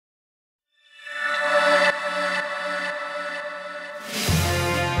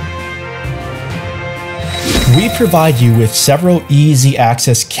we provide you with several easy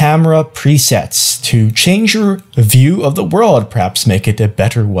access camera presets to change your view of the world, perhaps make it a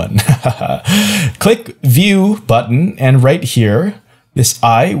better one. Click View button, and right here, this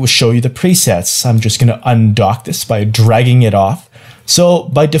eye will show you the presets. I'm just going to undock this by dragging it off. So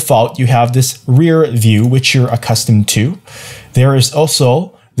by default, you have this rear view, which you're accustomed to. There is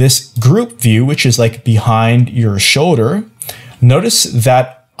also this group view, which is like behind your shoulder. Notice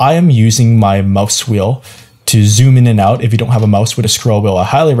that I am using my mouse wheel to zoom in and out. If you don't have a mouse with a scroll wheel, I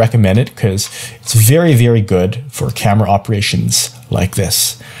highly recommend it because it's very, very good for camera operations like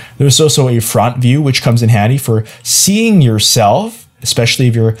this. There's also a front view, which comes in handy for seeing yourself, especially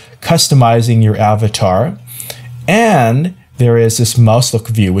if you're customizing your avatar. And there is this mouse look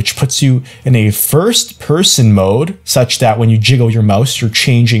view, which puts you in a first person mode such that when you jiggle your mouse, you're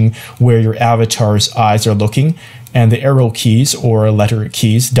changing where your avatar's eyes are looking, and the arrow keys or letter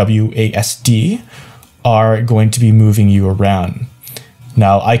keys, WASD, are going to be moving you around.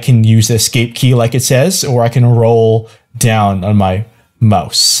 Now I can use the escape key like it says, or I can roll down on my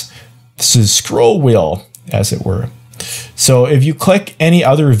mouse. This is scroll wheel, as it were. So if you click any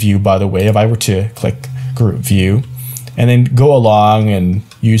other view, by the way, if I were to click group view and then go along and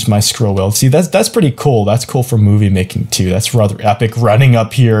use my scroll wheel, see, that's pretty cool. That's cool for movie making too. That's rather epic, running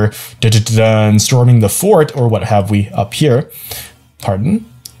up here, and storming the fort, or what have we up here. Pardon.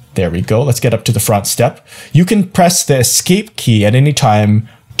 There we go. Let's get up to the front step. You can press the escape key at any time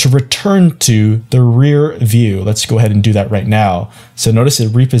to return to the rear view. Let's go ahead and do that right now. So notice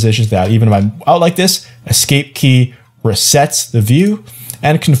it repositions that. Even if I'm out like this, escape key resets the view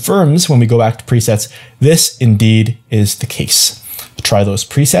and confirms when we go back to presets, this indeed is the case. Try those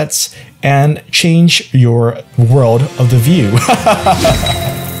presets and change your world of the view.